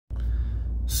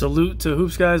Salute to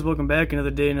Hoops guys, welcome back, another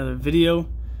day, another video.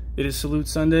 It is Salute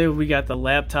Sunday. We got the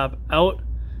laptop out,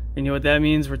 and you know what that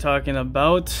means? We're talking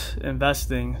about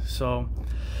investing. So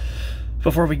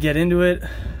before we get into it,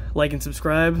 like and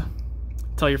subscribe,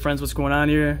 tell your friends what's going on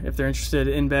here. If they're interested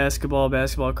in basketball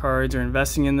cards, or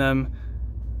investing in them,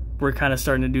 we're kind of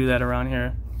starting to do that around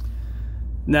here.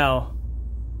 Now,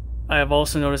 I have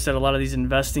also noticed that a lot of these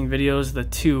investing videos,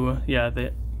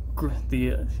 the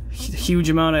huge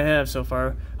amount I have so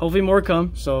far, hopefully more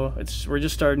come, so we're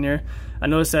just starting here. I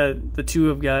noticed that the two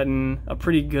have gotten a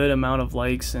pretty good amount of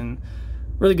likes and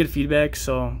really good feedback,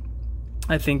 so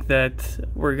I think that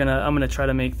I'm gonna try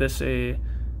to make this a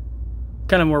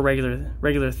kind of more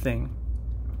regular thing.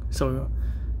 So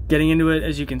getting into it,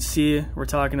 as you can see, we're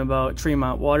talking about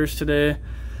Tremont Waters today.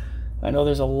 I know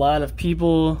there's a lot of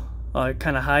people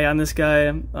kind of high on this guy.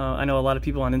 I know a lot of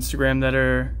people on Instagram that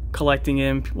are collecting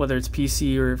him, whether it's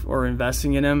PC or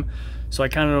investing in him. So I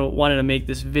kind of wanted to make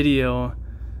this video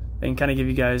and kind of give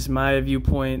you guys my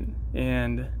viewpoint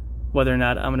and whether or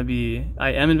not I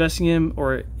am investing in him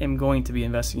or am going to be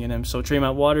investing in him. So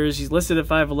Tremont Waters, he's listed at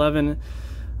 5'11"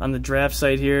 on the draft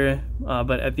site here,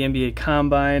 but at the NBA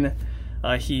Combine,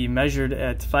 he measured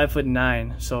at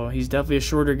 5'9", so he's definitely a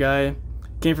shorter guy.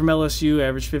 Came from LSU,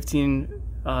 averaged 15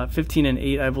 and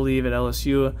 8, I believe, at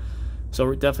LSU.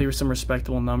 So definitely some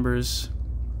respectable numbers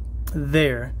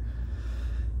there.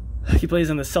 He plays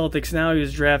on the Celtics now. He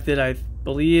was drafted, I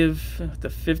believe, the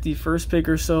 51st pick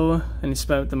or so, and he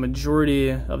spent the majority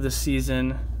of the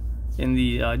season in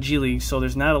the G League. So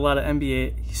there's not a lot of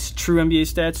true NBA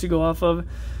stats to go off of,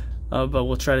 but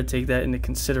we'll try to take that into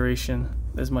consideration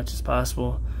as much as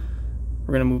possible.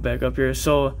 We're gonna move back up here.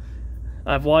 So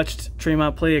I've watched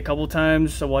Tremont play a couple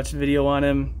times. I watched a video on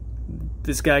him.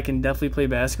 This guy can definitely play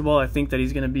basketball. I think that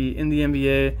he's going to be in the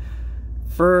NBA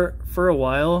for a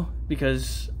while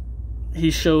because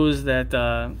he shows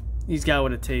that he's got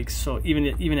what it takes. So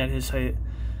even at his height.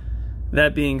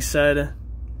 That being said,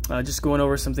 just going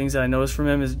over some things that I noticed from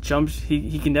him is jumps.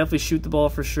 He can definitely shoot the ball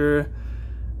for sure.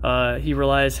 He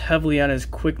relies heavily on his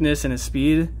quickness and his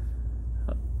speed.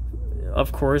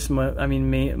 Of course,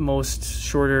 most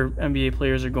shorter NBA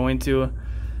players are going to.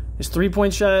 His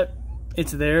three-point shot,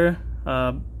 it's there.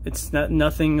 It's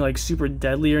nothing like super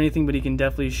deadly or anything, but he can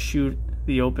definitely shoot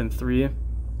the open three.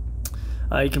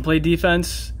 He can play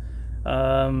defense.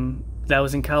 That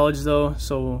was in college though,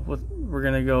 so we're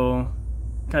gonna go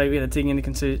kind of take into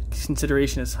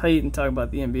consideration his height and talk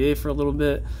about the NBA for a little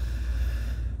bit.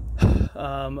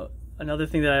 Another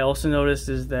thing that I also noticed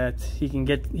is that he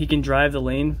can drive the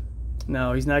lane.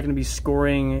 Now, he's not going to be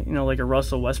scoring, like a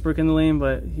Russell Westbrook in the lane,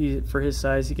 but for his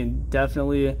size, he can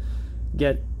definitely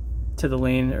get to the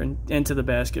lane and to the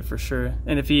basket for sure.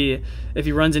 And if he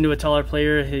runs into a taller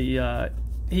player,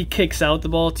 he kicks out the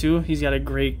ball too. He's got a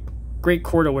great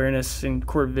court awareness and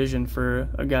court vision for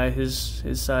a guy his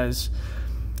size,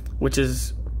 which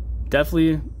is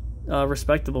definitely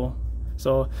respectable.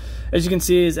 So, as you can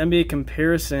see, his NBA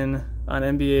comparison on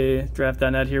NBA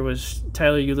Draft.net here was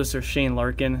Tyler Ulis or Shane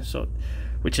Larkin. So,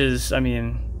 which is,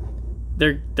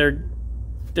 they're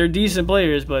decent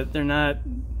players, but they're not,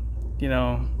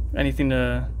 anything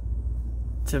to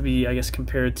be, I guess,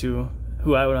 compared to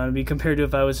who I would want to be compared to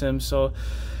if I was him. So,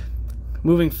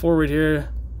 moving forward here,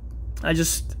 I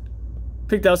just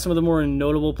picked out some of the more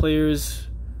notable players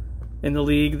in the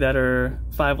league that are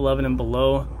 5'11" and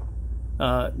below.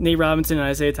 Nate Robinson and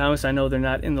Isaiah Thomas, I know they're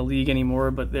not in the league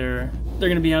anymore, but they're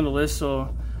going to be on the list,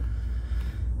 so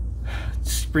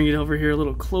just bring it over here a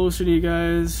little closer to you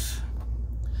guys.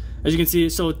 As you can see,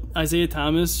 so Isaiah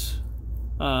Thomas,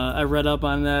 I read up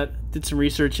on that, did some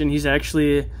research, and he's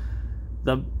actually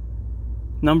the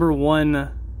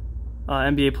 #1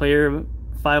 NBA player,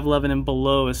 5'11" and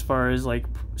below as far as like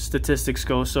statistics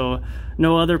go. So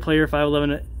no other player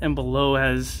 5'11" and below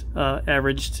has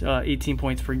averaged 18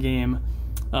 points per game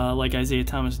like Isaiah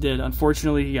Thomas did.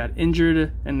 Unfortunately, he got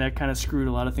injured, and that kind of screwed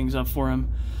a lot of things up for him.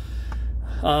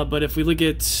 But if we look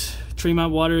at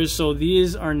Tremont Waters, so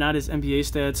these are not his NBA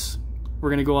stats. We're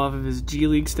going to go off of his G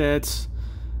League stats.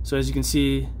 So as you can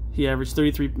see, he averaged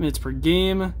 33 minutes per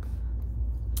game.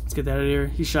 Let's get that out of here.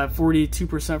 He shot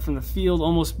 42% from the field,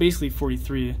 almost basically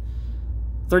 43.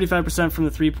 35% from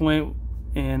the three-point,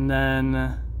 and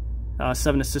then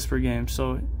 7 assists per game.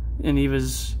 So, and he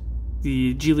was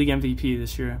the G League MVP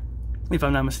this year, if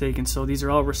I'm not mistaken. So these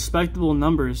are all respectable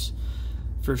numbers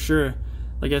for sure.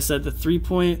 Like I said, the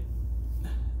three-point,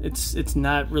 it's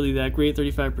not really that great.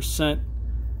 35%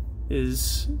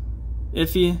 is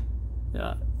iffy.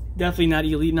 Definitely not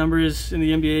elite numbers in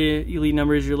the NBA. Elite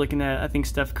numbers, you're looking at, I think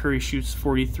Steph Curry shoots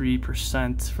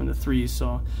 43% from the three,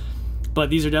 so But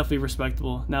these are definitely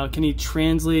respectable. Now, can he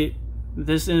translate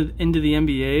this into the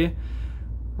NBA?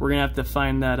 We're going to have to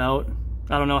find that out.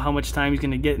 I don't know how much time he's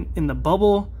going to get in the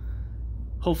bubble.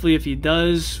 Hopefully, if he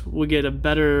does, we'll get a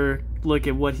better look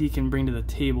at what he can bring to the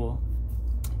table.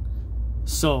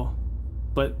 So,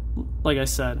 but like I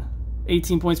said,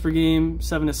 18 points per game,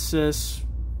 7 assists,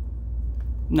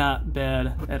 not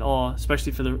bad at all,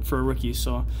 especially for a rookie.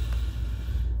 So,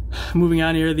 moving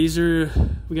on here,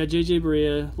 we got J.J.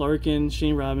 Barea, Larkin,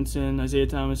 Shane Robinson, Isaiah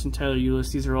Thomas, and Tyler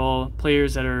Ulis. These are all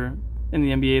players that are in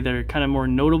the NBA that are kind of more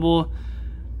notable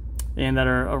and that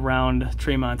are around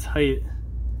Tremont's height.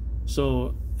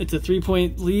 So it's a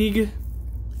 3-point league.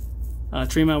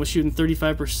 Tremont was shooting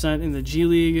 35% in the G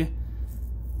League,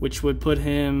 which would put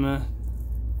him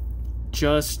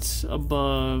just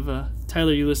above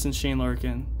Tyler Ulis and Shane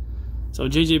Larkin. So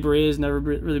J.J. Barea has never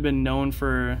really been known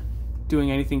for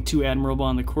doing anything too admirable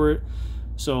on the court.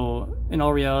 So in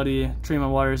all reality,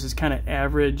 Tremont Waters is kind of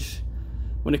average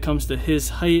when it comes to his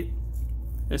height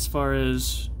as far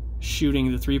as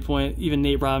shooting the 3-point. Even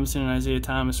Nate Robinson and Isaiah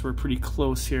Thomas were pretty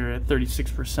close here at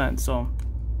 36%. So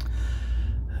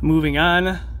moving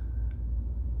on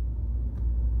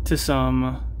to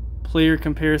some player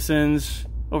comparisons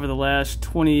over the last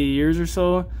 20 years or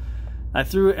so. I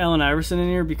threw Allen Iverson in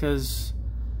here because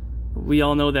we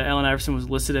all know that Allen Iverson was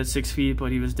listed at 6 feet,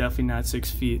 but he was definitely not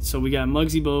 6 feet. So we got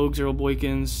Muggsy Bogues, Earl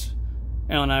Boykins,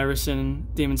 Allen Iverson,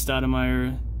 Damon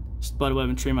Stoudemire, Spud Webb,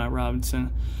 and Tremont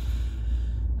Robinson.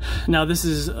 Now this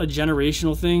is a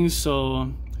generational thing,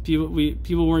 so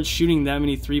people weren't shooting that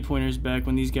many 3-pointers back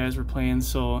when these guys were playing.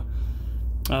 So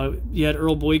you had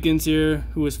Earl Boykins here,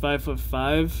 who was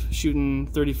 5'5", shooting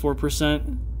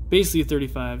 34%, basically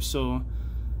 35. So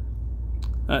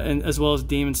and as well as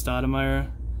Damon Stoudemire,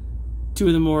 two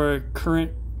of the more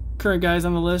current guys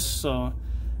on the list. So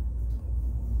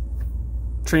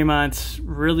Tremont's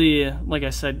really, like I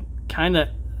said, kind of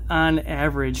on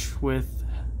average with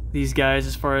these guys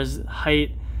as far as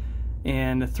height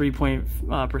and the 3-point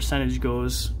percentage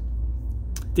goes.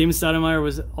 Damon Stoudemire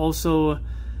was also,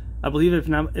 I believe, if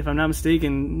I'm not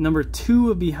mistaken, number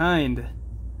 2 behind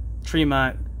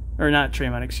Tremont, or not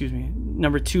Tremont, excuse me,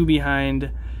 number 2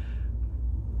 behind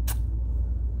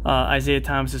Isaiah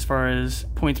Thomas as far as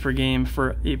points per game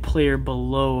for a player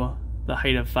below the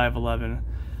height of 5'11".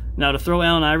 Now, to throw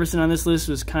Allen Iverson on this list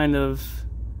was kind of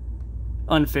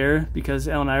unfair because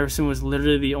Allen Iverson was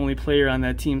literally the only player on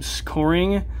that team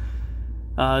scoring.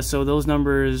 So those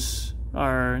numbers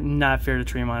are not fair to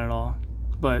Tremont at all.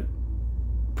 But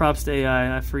props to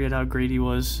AI. I forget how great he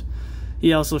was.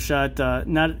 He also shot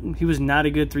he was not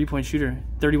a good 3-point shooter,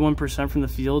 31% from the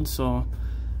field. So,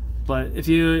 but if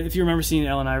you remember seeing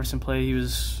Allen Iverson play, he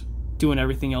was doing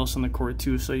everything else on the court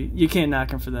too. So you can't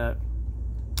knock him for that.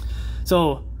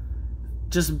 So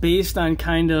just based on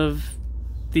kind of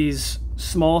these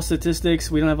small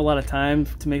statistics, we don't have a lot of time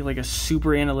to make like a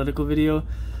super analytical video.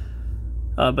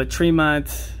 But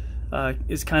Tremont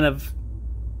is kind of,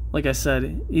 like I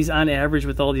said, he's on average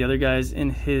with all the other guys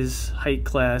in his height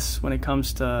class when it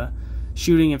comes to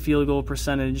shooting and field goal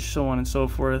percentage, so on and so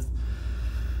forth.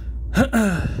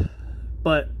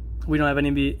 But we don't have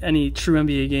any true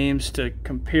NBA games to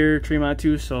compare Tremont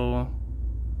to, so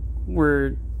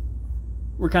we're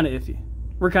kind of iffy.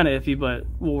 We're kind of iffy, but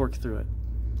we'll work through it.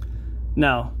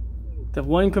 Now, the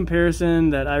one comparison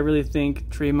that I really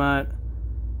think Tremont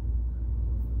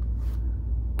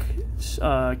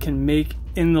can make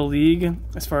in the league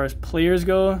as far as players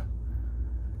go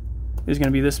is going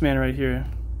to be this man right here.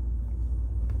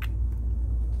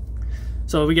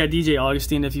 So we got DJ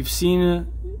Augustine. If you've seen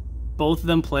both of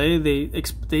them play,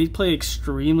 they play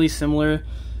extremely similar.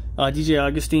 DJ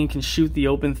Augustine can shoot the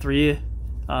open 3.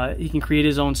 He can create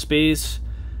his own space.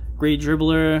 Great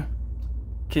dribbler.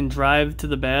 Can drive to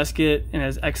the basket and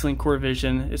has excellent court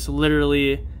vision. It's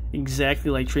literally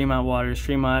exactly like Tremont Waters.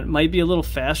 Tremont might be a little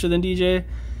faster than DJ,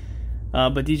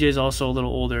 but DJ is also a little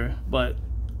older. But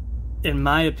in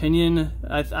my opinion,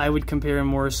 I would compare him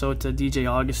more so to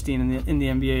DJ Augustine in the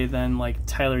NBA than like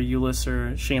Tyler Ulis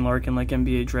or Shane Larkin like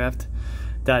NBA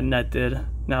Draft.net did.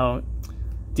 Now,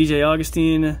 DJ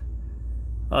Augustine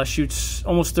shoots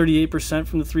almost 38%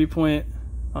 from the 3-point,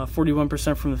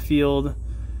 41% from the field.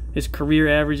 His career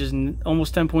average is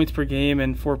almost 10 points per game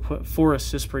and 4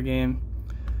 assists per game.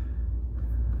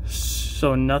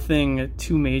 So nothing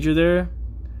too major there.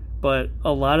 But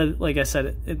a lot of, like I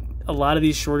said, a lot of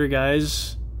these shorter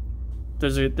guys,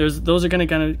 those are going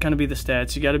to kind of be the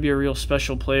stats. You got to be a real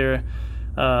special player,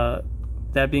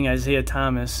 that being Isaiah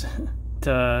Thomas,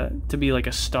 to be like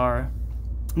a star.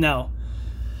 Now,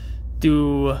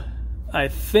 do I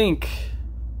think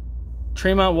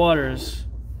Tremont Waters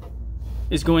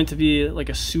is going to be like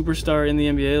a superstar in the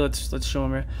NBA. Let's show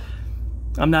him here.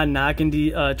 I'm not knocking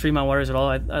Tremont Waters at all.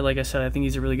 I like I said, I think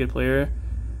he's a really good player,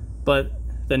 but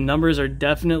the numbers are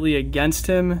definitely against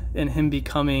him and him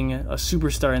becoming a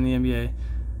superstar in the NBA.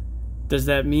 Does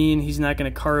that mean he's not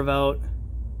going to carve out,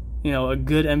 you know, a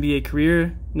good NBA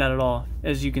career? Not at all.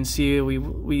 As you can see,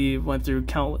 we went through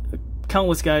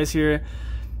countless guys here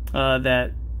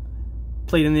that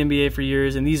played in the NBA for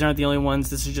years, and these aren't the only ones.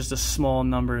 This is just a small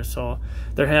number. So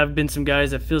there have been some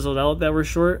guys that fizzled out that were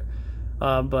short,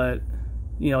 but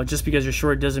you know, just because you're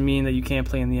short doesn't mean that you can't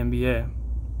play in the NBA.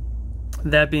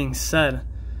 That being said,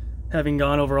 having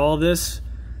gone over all this,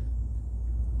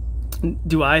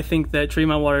 do I think that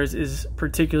Tremont Waters is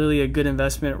particularly a good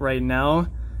investment right now?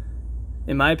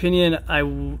 In my opinion,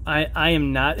 I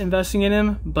am not investing in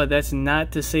him, but that's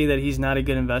not to say that he's not a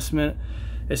good investment,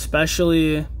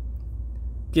 especially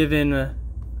given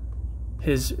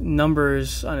his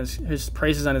numbers on his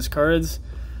prices on his cards.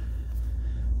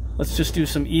 Let's just do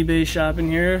some eBay shopping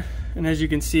here. And as you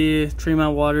can see,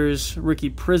 Tremont Waters rookie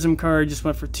prism card just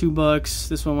went for $2.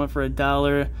 This one went for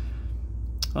 $1.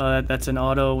 That's an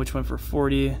auto, which went for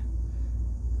 40.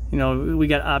 You know, we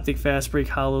got optic fast break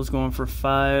hollows going for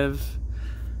 5.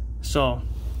 So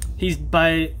he's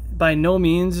by no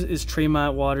means is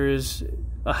Tremont Waters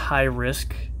a high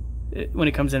risk when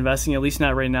it comes to investing, at least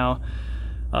not right now.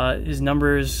 His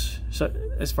numbers, so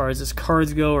as far as his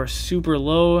cards go, are super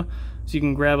low, so you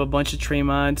can grab a bunch of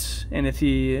Tremonts, and if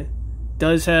he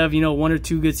does have, you know, 1 or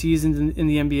 2 good seasons in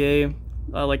the NBA,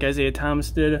 like Isaiah Thomas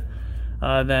did,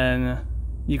 then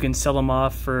you can sell them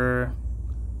off for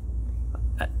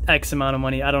X amount of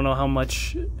money. I don't know how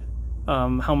much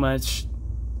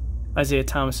Isaiah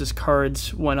Thomas's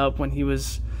cards went up when he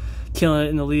was killing it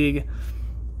in the league.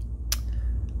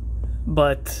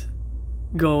 But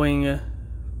going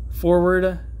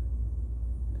forward,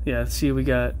 yeah, see, we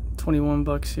got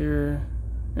 $21 here.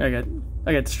 I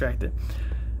got distracted.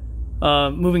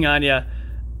 Moving on, yeah.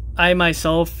 I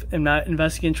myself am not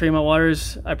investing in Tremont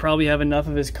Waters. I probably have enough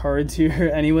of his cards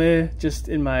here anyway, just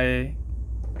in my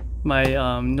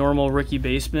normal rookie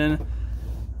basement,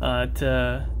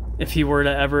 to, if he were to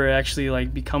ever actually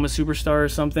like become a superstar or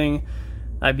something,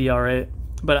 I'd be all right.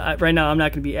 But right now I'm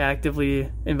not going to be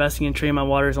actively investing in Tremont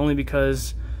Waters, only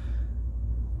because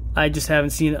I just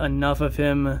haven't seen enough of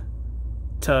him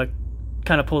to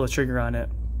kind of pull the trigger on it.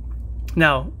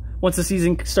 Now, once the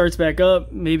season starts back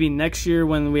up, maybe next year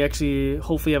when we actually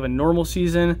hopefully have a normal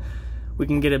season, we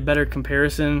can get a better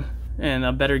comparison and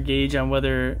a better gauge on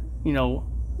whether, you know,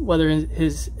 whether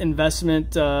his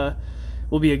investment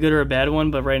will be a good or a bad one.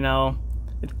 But right now,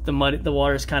 the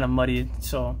water is kind of muddy,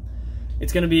 so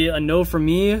it's going to be a no for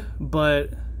me, but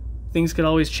things could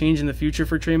always change in the future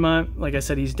for Tremont. Like I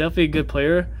said, he's definitely a good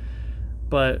player,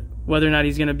 but whether or not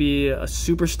he's going to be a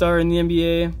superstar in the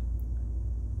NBA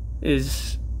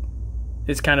is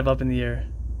kind of up in the air.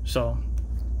 So,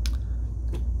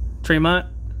 Tremont,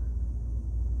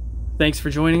 thanks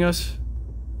for joining us.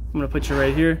 I'm going to put you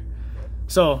right here.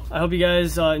 So, I hope you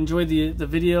guys enjoyed the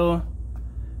video.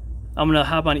 I'm going to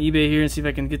hop on eBay here and see if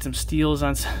I can get some steals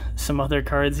on some other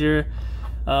cards here.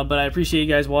 But I appreciate you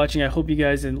guys watching. I hope you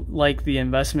guys like the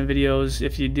investment videos.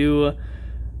 If you do,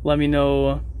 let me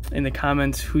know in the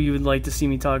comments who you would like to see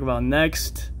me talk about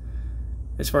next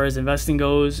as far as investing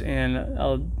goes, and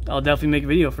I'll definitely make a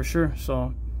video for sure.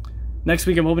 So next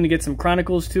week I'm hoping to get some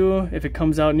Chronicles too. If it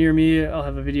comes out near me, I'll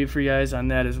have a video for you guys on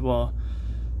that as well.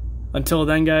 Until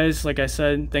then, guys, like I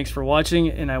said, thanks for watching,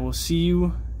 and I will see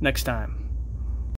you next time.